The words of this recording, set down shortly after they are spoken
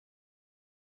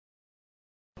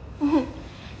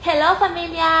Hello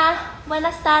familia,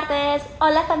 buenas tardes,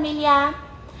 hola familia.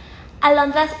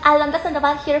 Alondra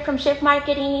Sandoval here from Shift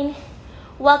Marketing.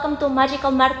 Welcome to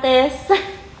Magical Martes.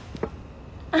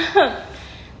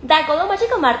 The goal of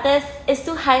Magical Martes is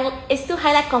to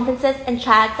highlight conferences and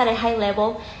tracks at a high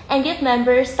level and give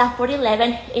members the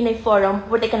 4011 in a forum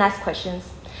where they can ask questions.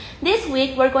 This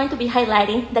week, we're going to be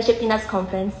highlighting the SHPEtinas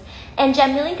conference, and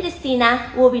Jamil and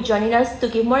Christina will be joining us to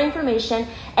give more information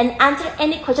and answer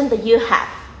any questions that you have.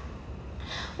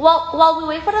 Well, while we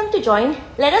wait for them to join,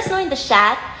 let us know in the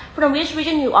chat from which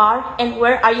region you are and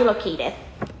where are you located.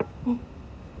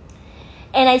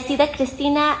 And I see that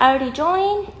Christina already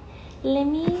joined. Let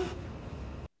me...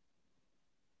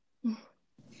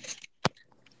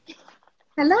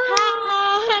 Hello.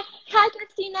 Hi. Hi,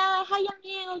 Christina. Hi,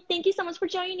 Jamil. Thank you so much for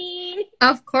joining.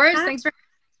 Of course. Hi. Thanks for...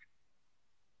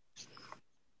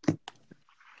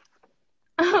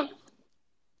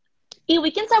 If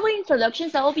we can start with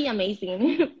introductions, that would be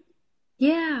amazing.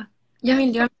 Yeah. Jamil,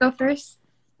 do you want to go first?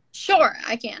 Sure,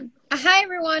 I can. Hi,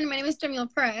 everyone. My name is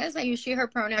Jamil Perez. I use she, her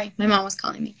pronoun. My mom was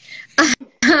calling me.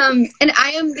 And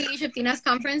I am the SHPEtinas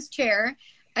Conference Chair.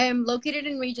 I am located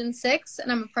in Region 6,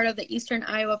 and I'm a part of the Eastern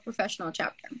Iowa Professional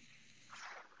Chapter.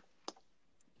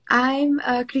 I'm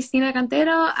Cristina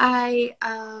Cantero. I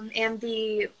am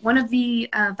one of the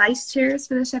vice chairs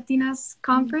for the SHPEtinas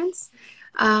conference,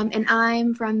 and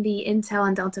I'm from the Intel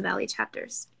and Delta Valley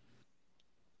chapters.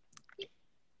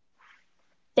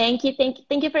 Thank you for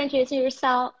introducing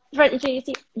yourself.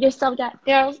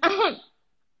 Girls.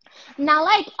 Now,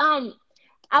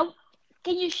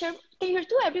 can you share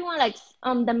to everyone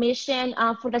the mission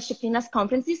for the SHPEtinas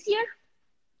conference this year?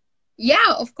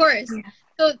 Yeah, of course. Yeah.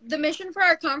 So the mission for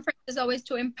our conference is always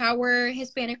to empower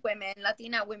Hispanic women,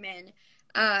 Latina women,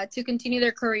 to continue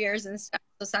their careers in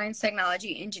science,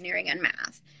 technology, engineering, and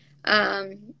math.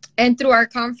 And through our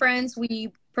conference,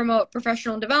 we promote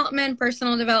professional development,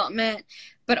 personal development,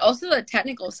 but also the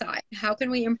technical side. How can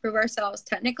we improve ourselves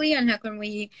technically, and how can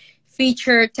we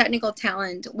feature technical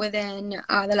talent within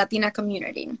the Latina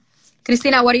community?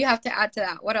 Cristina, what do you have to add to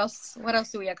that? What else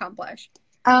do we accomplish?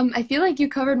 I feel like you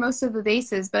covered most of the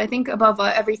bases, but I think above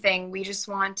everything, we just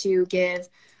want to give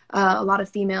a lot of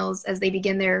females as they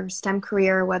begin their STEM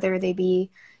career, whether they be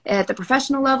at the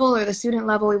professional level or the student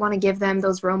level, we want to give them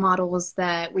those role models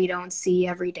that we don't see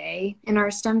every day in our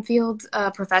STEM field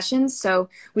professions. So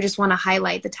we just want to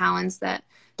highlight the talents that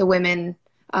the women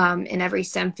in every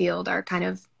STEM field are kind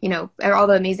of, all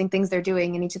the amazing things they're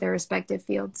doing in each of their respective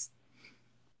fields.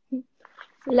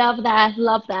 Love that.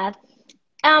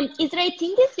 Is there a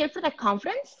theme this year for the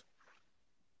conference?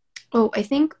 Oh, I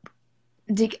think,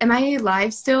 am I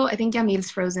live still? I think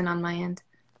Yamil's frozen on my end.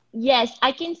 Yes,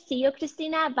 I can see you,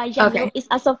 Christina, but Jamil is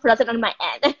also frozen on my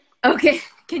end. Okay,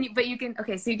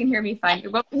 okay, so you can hear me fine.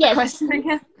 What was the question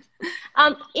again?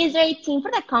 Is there a theme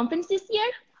for the conference this year?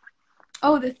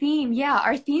 Oh, the theme, yeah.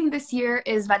 Our theme this year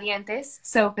is Valientes.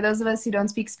 So for those of us who don't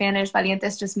speak Spanish,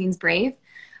 Valientes just means brave.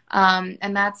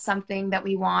 And that's something that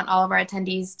we want all of our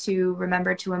attendees to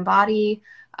remember to embody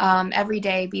every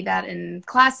day, be that in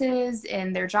classes,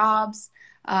 in their jobs,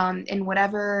 in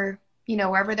whatever,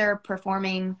 wherever they're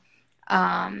performing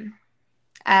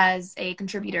as a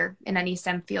contributor in any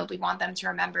STEM field. We want them to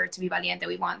remember to be valiente.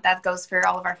 That goes for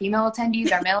all of our female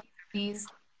attendees, our male attendees.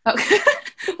 Okay.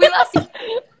 We lost you.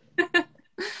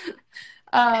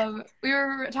 We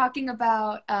were talking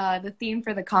about the theme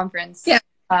for the conference. Yeah.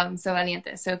 So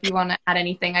valiente. So if you want to add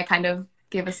anything, I kind of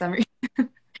gave a summary.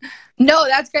 No,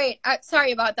 that's great.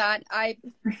 Sorry about that. I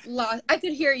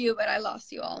could hear you, but I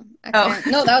lost you all.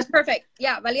 No, that was perfect.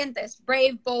 Yeah, valientes,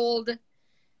 brave, bold,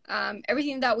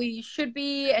 everything that we should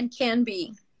be and can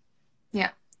be. Yeah.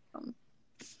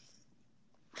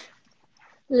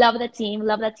 Love the team.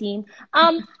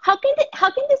 How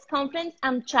can this conference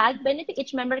track benefit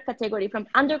each member category from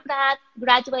undergrad,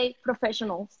 graduate,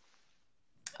 professionals?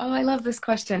 Oh, I love this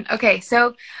question. Okay,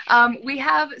 so we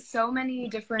have so many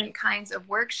different kinds of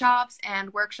workshops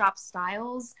and workshop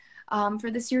styles for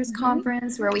this year's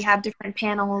conference, where we have different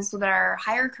panels that are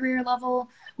higher career level.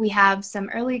 We have some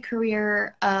early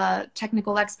career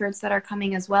technical experts that are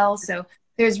coming as well. So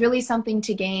there's really something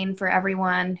to gain for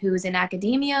everyone who's in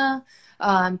academia,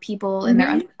 people in their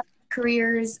undergraduate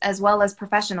careers, as well as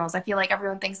professionals. I feel like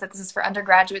everyone thinks that this is for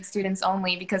undergraduate students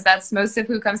only because that's most of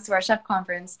who comes to our SHPE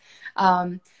conference.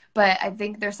 But I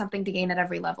think there's something to gain at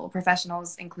every level,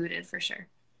 professionals included for sure.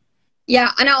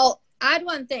 Yeah, and I'll add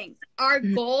one thing. Our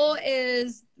goal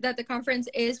is that the conference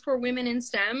is for women in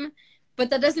STEM, but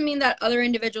that doesn't mean that other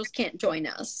individuals can't join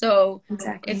us. So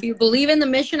if you believe in the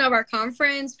mission of our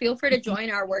conference, feel free to join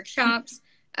our workshops.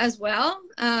 as well.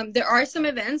 There are some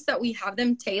events that we have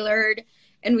them tailored,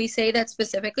 and we say that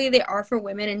specifically they are for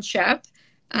women in SHPE.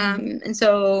 And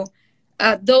so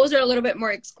those are a little bit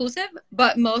more exclusive,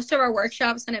 but most of our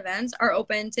workshops and events are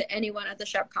open to anyone at the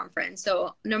SHPE conference.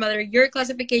 So no matter your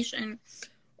classification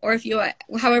or if you,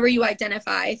 however you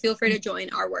identify, feel free to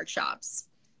join our workshops.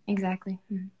 Exactly.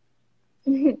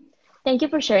 Thank you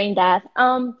for sharing that.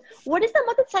 What is the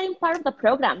most exciting part of the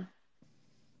program?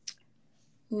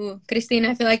 Ooh, Christine,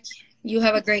 I feel like you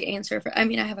have a great answer for, I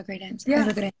mean, I have a great answer. Yeah.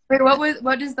 Wait,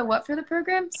 what is the what for the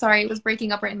program? Sorry, it was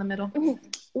breaking up right in the middle.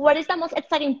 What is the most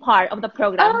exciting part of the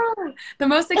program? Oh, the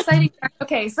most exciting part.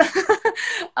 Okay, so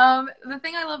the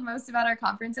thing I love most about our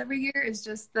conference every year is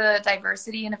just the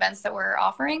diversity in events that we're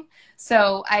offering.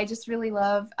 So I just really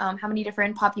love how many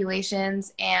different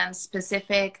populations and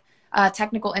specific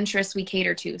technical interests we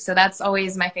cater to. So that's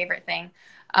always my favorite thing.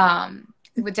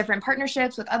 With different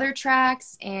partnerships with other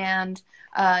tracks and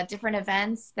different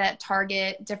events that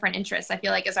target different interests, I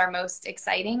feel like is our most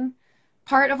exciting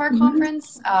part of our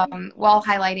conference, while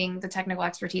highlighting the technical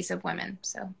expertise of women.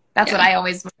 So that's what I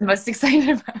always was most excited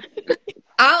about.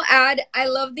 I'll add, I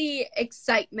love the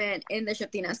excitement in the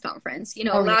SHPEtinas conference. You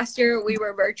know, last year we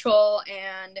were virtual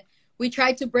and we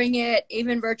tried to bring it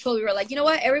even virtual. We were like, you know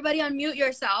what, everybody unmute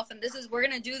yourself, and we're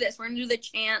going to do this. We're going to do the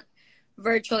chant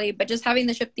virtually, but just having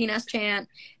the SHPEtinas chant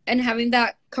and having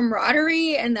that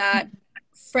camaraderie and that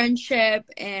friendship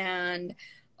and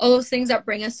all those things that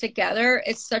bring us together,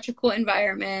 it's such a cool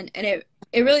environment, and it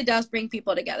really does bring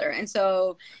people together. And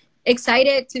so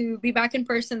excited to be back in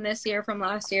person this year from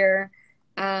last year,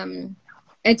 and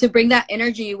to bring that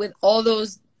energy with all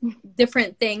those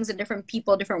different things and different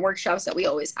people, different workshops that we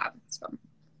always have. So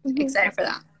excited for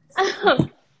that.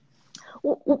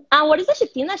 What is the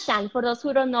SHPEtinas chant for those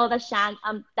who don't know the chant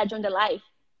that joined the live?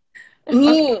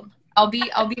 Ooh, I'll be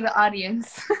the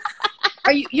audience.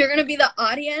 You're gonna be the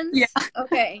audience? Yeah.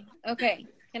 Okay.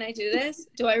 Can I do this?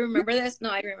 Do I remember this? No,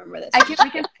 I remember this. We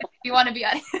can if you want to be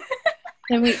audience.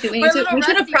 Then we should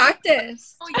have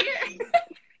practiced. Oh yeah.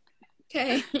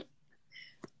 Okay.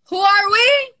 Who are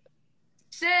we?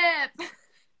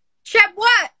 SHPE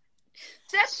what?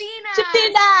 SHPEtinas.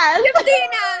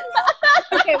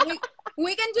 Okay,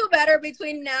 we can do better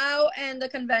between now and the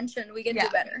convention. We can do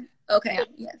better. Okay. Yeah.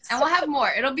 Yes. And we'll have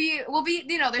more. We'll be,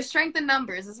 you know, there's strength in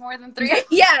numbers. It's more than 3.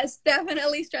 Yes,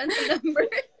 definitely strength in numbers.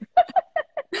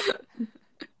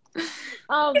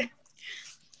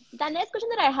 The next question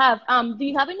that I have, do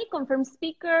you have any confirmed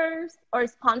speakers or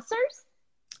sponsors?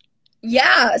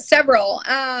 Yeah, several.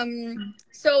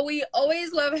 So we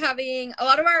always love having a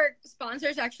lot of our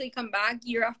sponsors actually come back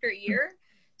year after year.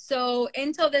 So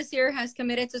Intel this year has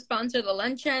committed to sponsor the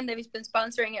luncheon. They've been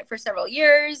sponsoring it for several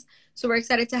years. So we're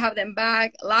excited to have them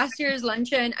back. Last year's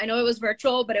luncheon, I know it was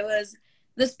virtual, but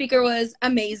the speaker was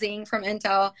amazing from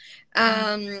Intel.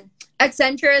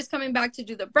 Accenture is coming back to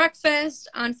do the breakfast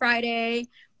on Friday.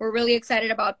 We're really excited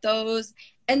about those.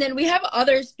 And then we have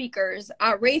other speakers.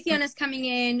 Raytheon is coming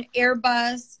in,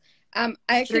 Airbus. I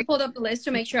actually pulled up the list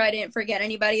to make sure I didn't forget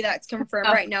anybody that's confirmed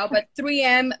right now. But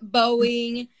 3M,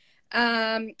 Boeing,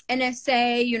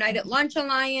 NSA, United Launch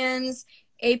Alliance,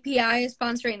 API is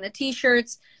sponsoring the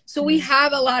T-shirts. So we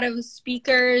have a lot of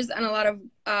speakers and a lot of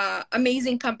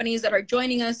amazing companies that are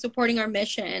joining us, supporting our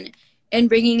mission, and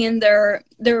bringing in their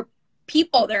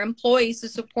people, their employees to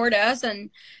support us and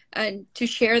to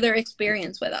share their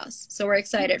experience with us. So we're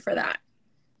excited for that.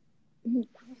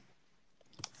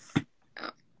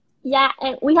 Yeah,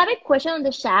 and we have a question on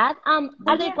the chat.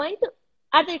 Are there going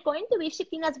to be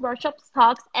SHPEtinas workshops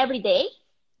talks every day?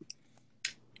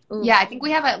 Yeah, I think we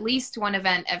have at least one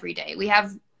event every day. We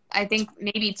have, I think,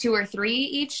 maybe 2 or 3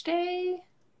 each day.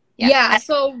 Yeah,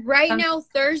 so right now,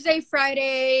 Thursday,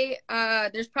 Friday,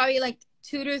 there's probably like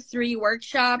 2 to 3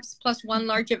 workshops plus 1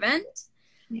 large event.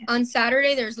 Yeah. On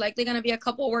Saturday, there's likely going to be a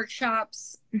couple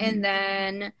workshops. And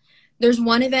then there's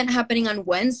one event happening on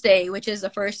Wednesday, which is the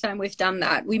first time we've done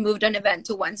that. We moved an event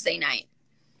to Wednesday night.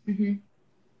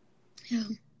 Yeah.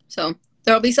 So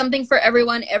there'll be something for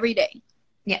everyone every day.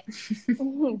 Yeah.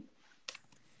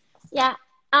 Yeah.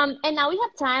 And now we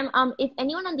have time. If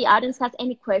anyone on the audience has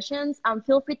any questions,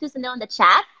 feel free to send it on the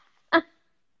chat.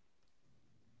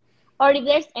 Or if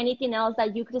there's anything else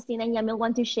that you, Christina and Yamil,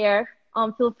 want to share,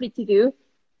 feel free to do.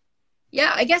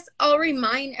 Yeah, I guess I'll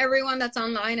remind everyone that's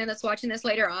online and that's watching this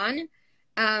later on.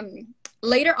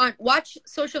 Watch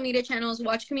social media channels,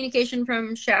 watch communication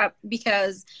from SHPE,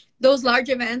 because those large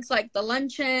events like the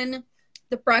luncheon,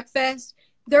 the breakfast,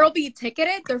 they'll be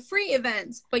ticketed. They're free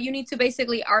events, but you need to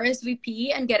basically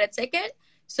RSVP and get a ticket.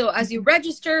 So as you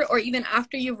register, or even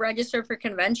after you've registered for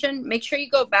convention, make sure you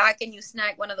go back and you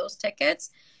snag one of those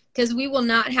tickets, because we will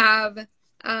not have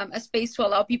a space to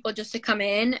allow people just to come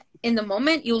in the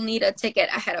moment. You'll need a ticket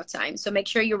ahead of time. So make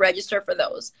sure you register for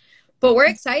those. But we're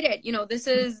excited. You know, this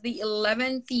is the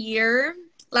 11th year.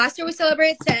 Last year we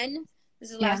celebrated 10.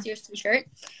 This is last year's t-shirt.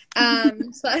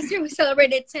 So last year we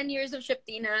celebrated 10 years of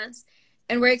SHPEtinas,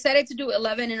 and we're excited to do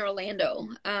 11 in Orlando,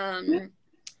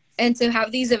 and to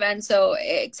have these events. So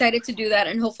excited to do that,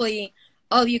 and hopefully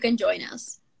all of you can join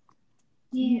us.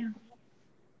 Yeah.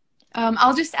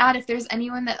 I'll just add, if there's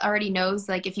anyone that already knows,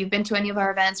 like if you've been to any of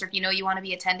our events, or if you know you want to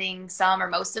be attending some or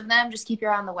most of them, just keep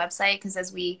your eye on the website, because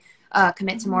as we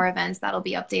commit to more events, that'll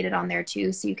be updated on there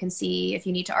too. So you can see if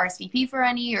you need to RSVP for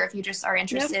any, or if you just are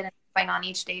interested in going on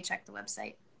each day, check the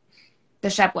website. The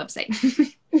SHPE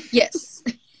website. Yes.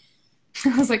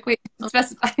 I was like, wait,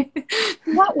 specify.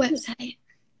 What website?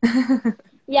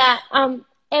 Yeah.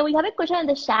 And we have a question in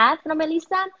the chat from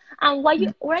Melissa. Why are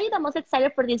you the most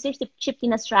excited for this year's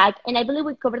SHPEtinas track? And I believe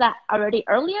we covered that already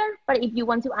earlier, but if you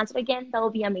want to answer again, that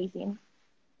would be amazing.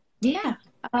 Yeah.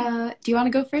 Do you want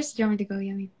to go first? Do you want me to go,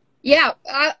 Yami? Yeah,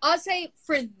 I'll say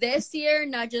for this year,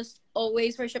 not just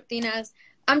always for SHPEtinas.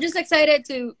 I'm just excited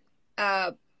to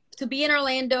be in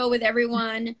Orlando with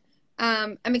everyone.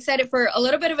 I'm excited for a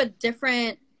little bit of a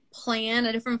different plan,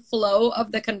 a different flow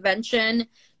of the convention,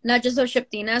 not just of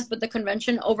SHPEtinas, but the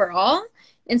convention overall,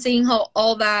 and seeing how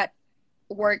all that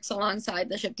works alongside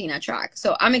the SHPEtina track.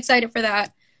 So I'm excited for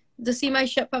that, to see my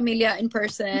SHP familia in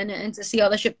person, and to see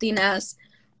all the SHPEtinas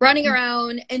running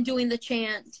around and doing the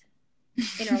chant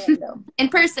in Orlando. In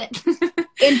person.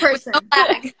 In person. With no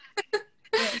lag.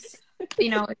 Yes. You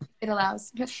know, it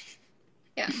allows.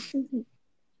 Yeah.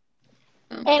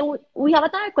 And we have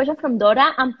another question from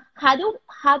Dora. How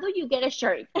do you get a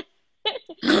shirt?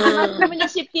 I'm not having a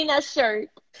SHPEtinas shirt.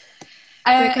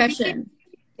 Great question.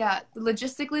 Yeah,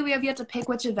 logistically, we have yet to pick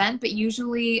which event, but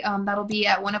usually that'll be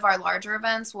at one of our larger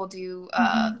events. We'll do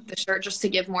the shirt just to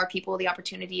give more people the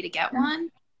opportunity to get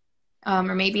one.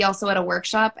 Or maybe also at a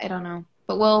workshop. I don't know.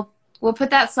 But we'll put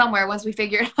that somewhere once we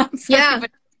figure it out. Yeah.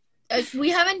 We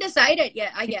haven't decided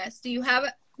yet, I guess. Do you have,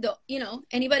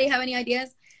 anybody have any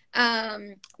ideas?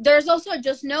 There's also,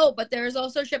 but there's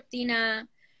also SHPEtina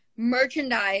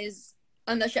merchandise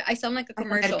on the I sound like a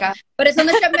commercial, but it's on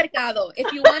the SHP Mercado.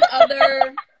 If you want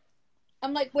other,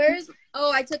 I'm like,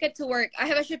 I took it to work. I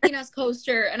have a SHPEtinas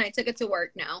coaster and I took it to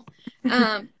work now.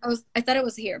 I thought it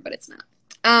was here, but it's not.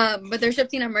 But there's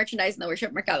SHPEtina merchandise in the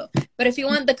SHP Mercado. But if you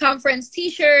want the conference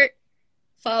t-shirt,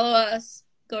 follow us,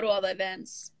 go to all the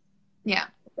events. Yeah.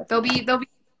 They'll be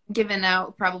given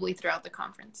out probably throughout the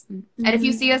conference. And if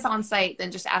you see us on site,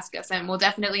 then just ask us, and we'll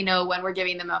definitely know when we're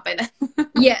giving them out by then.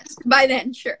 Yes, by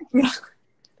then, sure.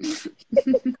 Does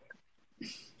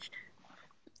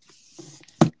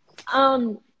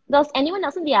anyone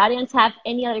else in the audience have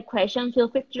any other questions? Feel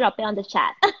free to drop it on the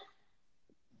chat.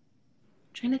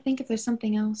 Trying to think if there's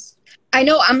something else. I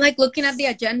know, I'm like looking at the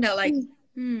agenda like,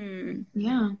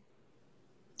 Yeah.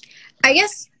 I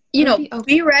guess,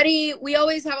 be ready. We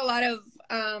always have a lot of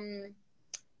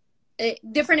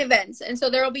different events, and so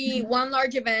there will be one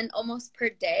large event almost per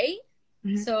day.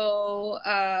 So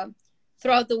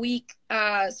throughout the week,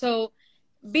 so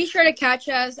be sure to catch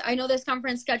us. I know this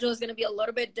conference schedule is going to be a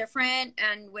little bit different,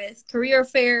 and with career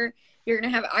fair, you're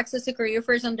going to have access to career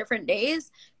fairs on different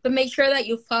days, but make sure that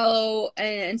you follow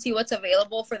and see what's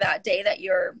available for that day that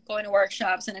you're going to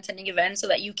workshops and attending events, so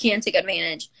that you can take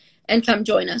advantage and come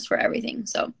join us for everything.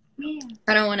 So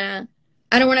I don't want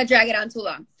to drag it on too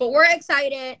long, but we're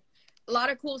excited. A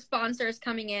lot of cool sponsors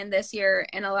coming in this year,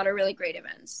 and a lot of really great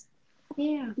events.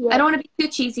 Yeah. I don't want to be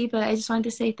too cheesy, but I just wanted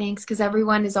to say thanks, because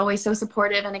everyone is always so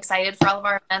supportive and excited for all of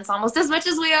our events, almost as much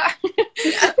as we are.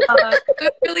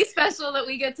 It's really special that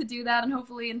we get to do that, and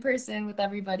hopefully in person with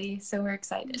everybody. So we're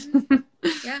excited.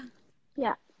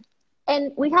 Yeah.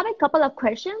 And we have a couple of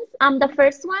questions. The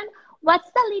first one, what's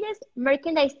the latest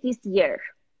merchandise this year?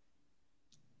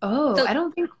 So, I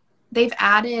don't think they've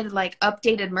added like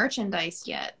updated merchandise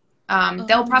yet.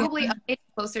 They'll probably update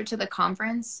closer to the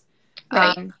conference.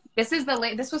 Right.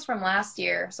 This was from last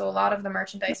year, so a lot of the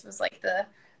merchandise was like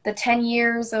the 10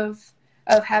 years of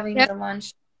having the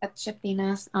lunch at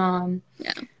SHPEtinas.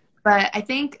 But I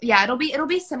think it'll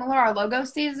be similar. Our logo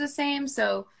stays the same,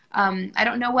 so I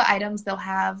don't know what items they'll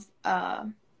have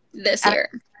this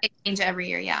year. They change every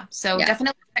year, so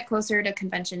definitely get closer to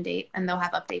convention date, and they'll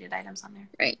have updated items on there.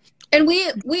 Right. And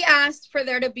we asked for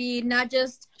there to be not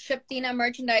just SHPEtina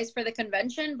merchandise for the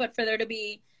convention, but for there to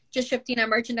be just SHPEtina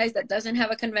merchandise that doesn't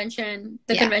have a convention,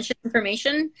 convention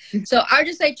information. So I'll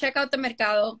just say check out the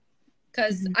Mercado,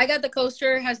 because I got the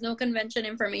coaster, has no convention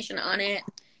information on it,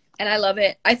 and I love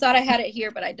it. I thought I had it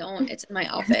here, but I don't. It's in my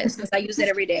office because I use it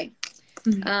every day.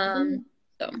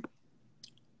 So.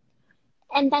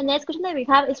 And the next question that we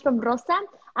have is from Rosa.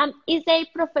 Is a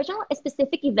professional a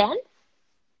specific event?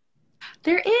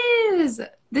 There is.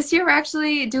 This year we're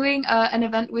actually doing an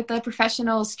event with the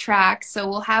professionals track, so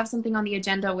we'll have something on the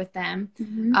agenda with them,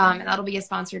 and that'll be a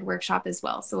sponsored workshop as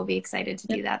well. So we'll be excited to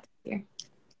do that this year.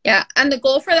 Yeah, and the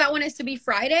goal for that one is to be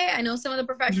Friday. I know some of the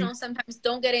professionals sometimes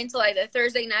don't get into like the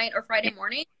Thursday night or Friday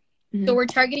morning, so we're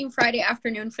targeting Friday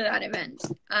afternoon for that event.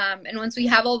 And once we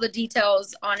have all the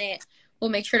details on it, we'll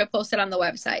make sure to post it on the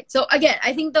website. So again,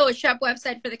 I think the SHPE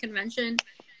website for the convention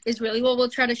is really what we'll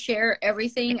try to share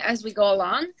everything as we go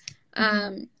along.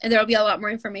 And there'll be a lot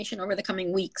more information over the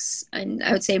coming weeks, and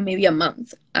I would say maybe a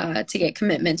month to get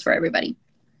commitments for everybody.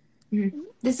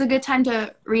 This is a good time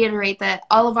to reiterate that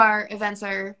all of our events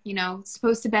are, you know,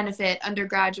 supposed to benefit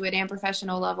undergraduate and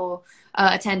professional level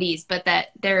attendees, but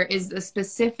that there is a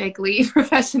specifically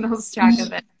professionals track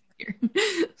event here.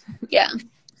 Yeah.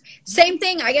 Same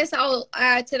thing, I guess I'll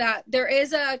add to that. There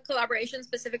is a collaboration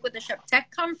specific with the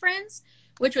SHPETech conference,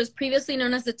 which was previously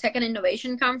known as the Tech and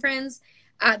Innovation Conference.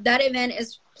 That event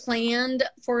is planned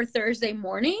for Thursday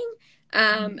morning.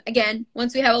 Again,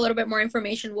 once we have a little bit more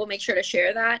information, we'll make sure to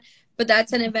share that. But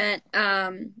that's an event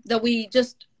that we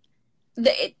just,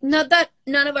 not that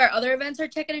none of our other events are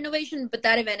tech and innovation, but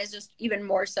that event is just even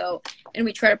more so. And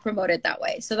we try to promote it that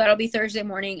way. So that'll be Thursday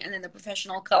morning. And then the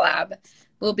professional collab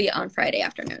will be on Friday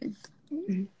afternoon.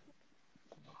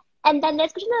 And the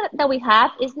next question that we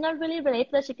have is not really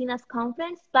related to the SHPEtinas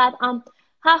conference, but how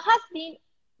has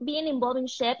being involved in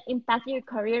SHPE impacted your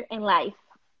career and life?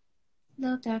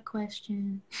 Love that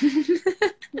question.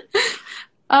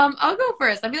 I'll go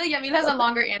first. I feel like Yamil has a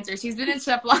longer answer. She's been in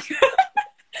SHPE longer.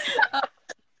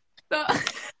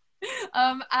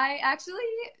 I actually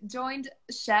joined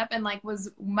SHPE and like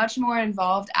was much more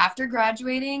involved after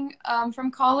graduating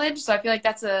from college. So I feel like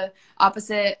that's a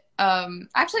opposite.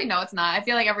 Actually, no, it's not. I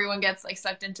feel like everyone gets like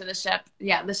sucked into the SHPE.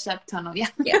 Yeah, the SHPE tunnel. Yeah.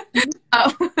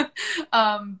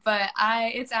 But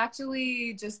it's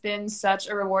actually just been such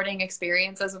a rewarding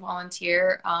experience as a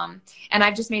volunteer. And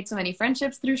I've just made so many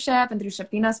friendships through SHPE and through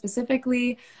SHPEtinas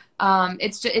specifically.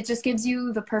 It just gives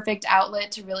you the perfect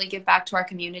outlet to really give back to our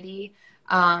community.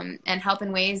 And help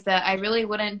in ways that I really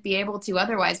wouldn't be able to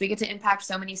otherwise. We get to impact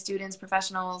so many students,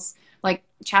 professionals, like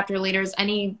chapter leaders,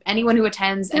 anyone who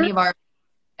attends any of our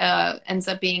ends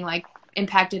up being like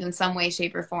impacted in some way,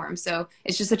 shape, or form. So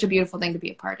it's just such a beautiful thing to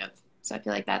be a part of. So I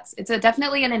feel like it's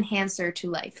definitely an enhancer to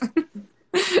life.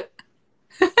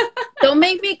 Don't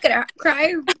make me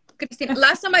cry, Christina.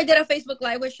 Last time I did a Facebook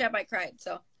Live with SHPE, I cried.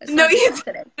 So no, you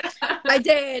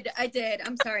did. I did.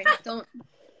 I'm sorry. Don't.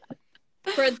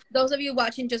 For those of you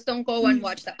watching, just don't go and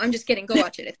watch that. I'm just kidding. Go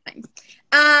watch it. It's fine.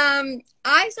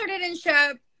 I started in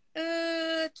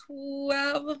SHPE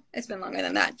 12. It's been longer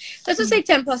than that. Let's just say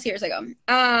 10 plus years ago.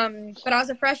 But I was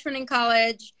a freshman in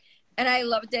college, and I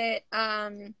loved it.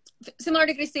 Similar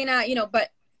to Christina, you know,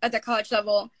 but at the college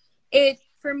level,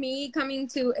 for me coming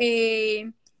to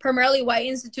a primarily white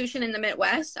institution in the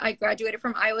Midwest. I graduated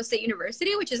from Iowa State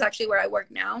University, which is actually where I work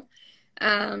now.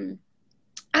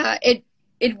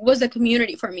 It was a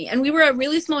community for me. And we were a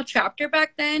really small chapter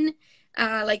back then,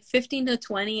 like 15 to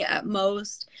 20 at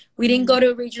most. We didn't go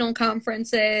to regional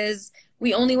conferences.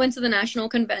 We only went to the national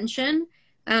convention.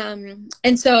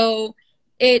 And so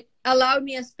it allowed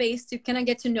me a space to kind of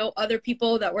get to know other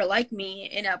people that were like me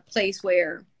in a place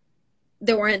where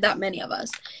there weren't that many of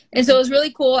us. And so it was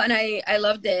really cool, and I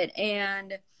loved it.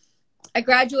 And I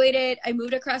graduated, I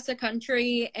moved across the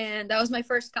country, and that was my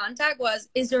first contact was,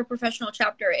 is there a professional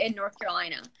chapter in North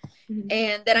Carolina?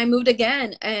 And then I moved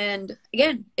again, and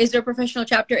again, is there a professional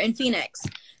chapter in Phoenix?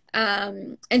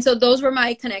 And so those were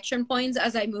my connection points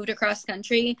as I moved across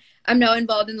country. I'm now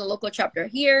involved in the local chapter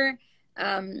here.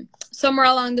 Somewhere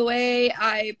along the way,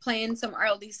 I planned some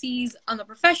RLDCs on the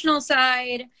professional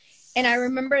side. And I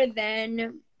remember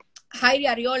then Heidi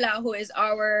Ariola, who is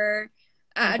our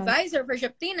advisor for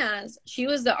SHPEtinas, she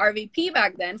was the RVP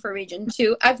back then for Region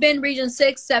 2. I've been Region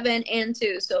 6, 7, and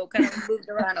 2, so kind of moved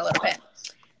around a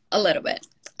little bit.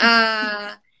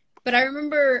 But I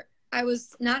remember I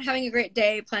was not having a great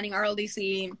day planning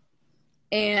RLDC,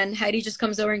 and Heidi just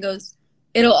comes over and goes,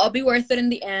 it'll all be worth it in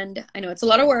the end. I know it's a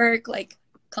lot of work, like,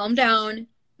 calm down.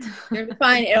 You're going to be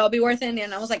fine. It'll all be worth it in the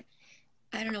end. I was like,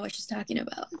 I don't know what she's talking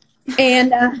about.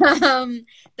 And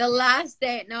the last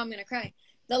day, now I'm going to cry.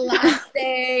 The last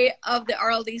day of the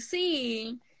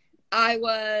RLDC,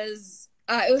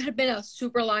 it had been a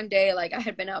super long day. Like, I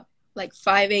had been up like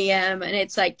 5 a.m. and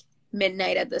it's like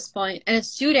midnight at this point. And a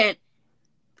student,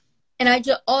 and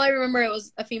all I remember, it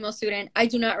was a female student. I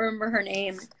do not remember her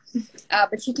name.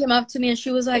 But she came up to me and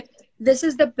she was like, this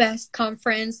is the best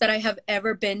conference that I have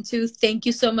ever been to. Thank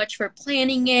you so much for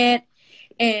planning it.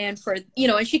 And for, you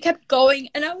know, and she kept going.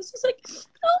 And I was just like,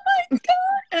 oh my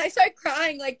God. And I started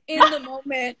crying like in the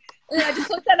moment. And I just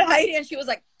looked at Heidi and she was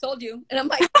like, told you. And I'm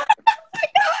like, oh my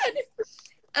God.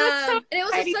 And it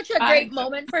was just such a great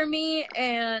moment for me.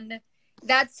 And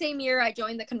that same year I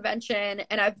joined the convention,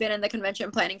 and I've been in the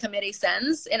convention planning committee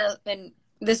since. And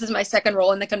this is my second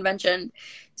role in the convention.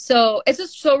 So it's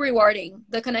just so rewarding.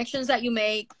 The connections that you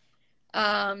make,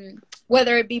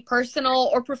 whether it be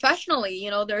personal or professionally, you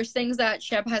know, there's things that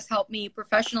SHPE has helped me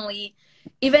professionally,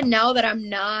 even now that I'm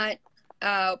not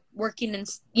working in,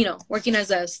 you know, working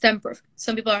as a STEM.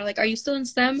 Some people are like, are you still in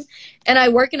STEM? And I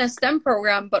work in a STEM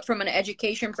program, but from an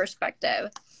education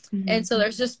perspective. Mm-hmm. And so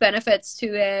there's just benefits to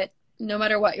it, no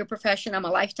matter what your profession. I'm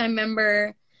a lifetime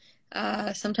member.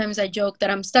 Sometimes I joke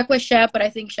that I'm stuck with SHPE, but I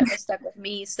think SHPE is stuck with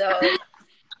me. So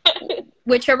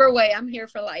whichever way, I'm here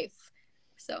for life.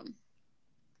 So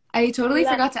I totally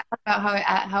forgot to ask about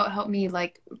how it helped me,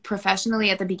 like, professionally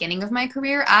at the beginning of my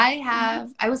career. I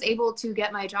was able to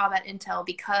get my job at Intel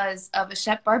because of a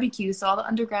SHPE barbecue. So all the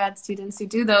undergrad students who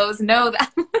do those know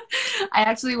that I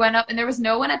actually went up and there was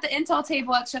no one at the Intel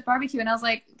table at SHPE barbecue. And I was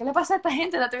like, ¿qué le pasa a esta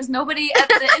gente that there's nobody at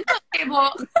the Intel table?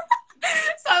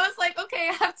 So I was like,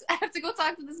 okay, I have to go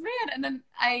talk to this man. And then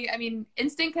I mean,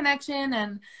 instant connection,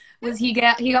 and he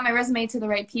got my resume to the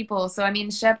right people. So I mean,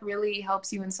 SHPE really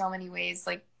helps you in so many ways,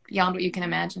 like beyond what you can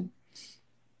imagine.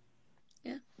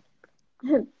 Yeah.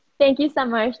 Thank you so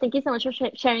much. Thank you so much for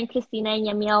sharing, Christina and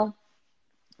Yamil.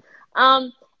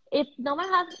 If no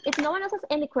one else has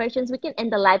any questions, we can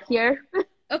end the live here.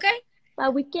 Okay.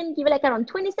 But we can give it like around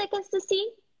 20 seconds to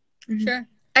see. Mm-hmm. Sure.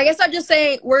 I guess I'll just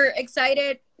say we're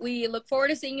excited. We look forward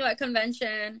to seeing you at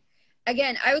convention.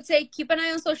 Again, I would say keep an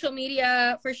eye on social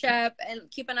media for SHPE, and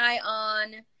keep an eye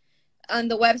on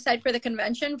the website for the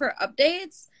convention for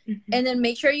updates. Mm-hmm. And then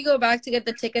make sure you go back to get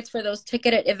the tickets for those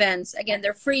ticketed events. Again,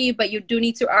 they're free, but you do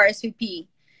need to RSVP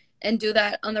and do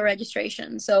that on the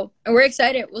registration. So, and we're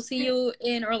excited. We'll see you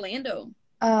in Orlando.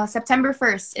 September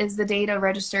 1st is the day to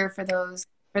register for those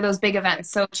big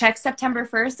events. So check September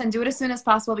 1st and do it as soon as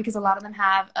possible, because a lot of them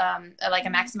have like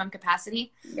a maximum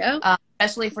capacity. Yeah.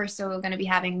 Especially if we're still going to be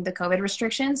having the COVID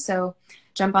restrictions. So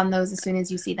jump on those as soon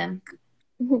as you see them.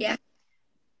 Yeah.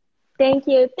 Thank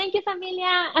you. Thank you,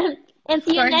 familia. And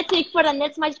see you next week for the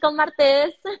next Magical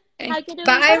Martes. Okay.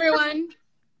 Bye, everyone.